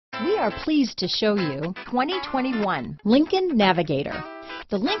We are pleased to show you 2021 Lincoln Navigator.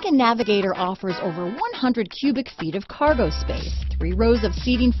 The Lincoln Navigator offers over 100 cubic feet of cargo space, 3 rows of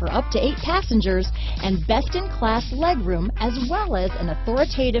seating for up to 8 passengers, and best-in-class legroom, as well as an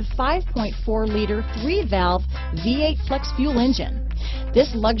authoritative 5.4-liter 3-valve V8 flex fuel engine.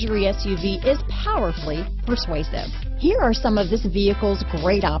 This luxury SUV is powerfully persuasive. Here are some of this vehicle's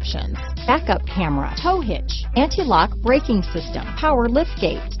great options: backup camera, tow hitch, anti-lock braking system, power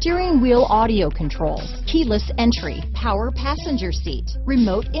liftgate, steering wheel audio controls, keyless entry, power passenger seat,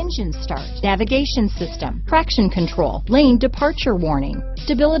 remote engine start, navigation system, traction control, lane departure warning,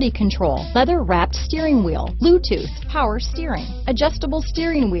 stability control, leather-wrapped steering wheel, Bluetooth, power steering, adjustable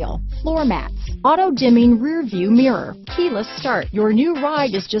steering wheel, floor mats, auto-dimming rear view mirror, keyless start. Your new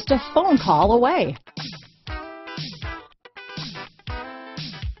ride is just a phone call away.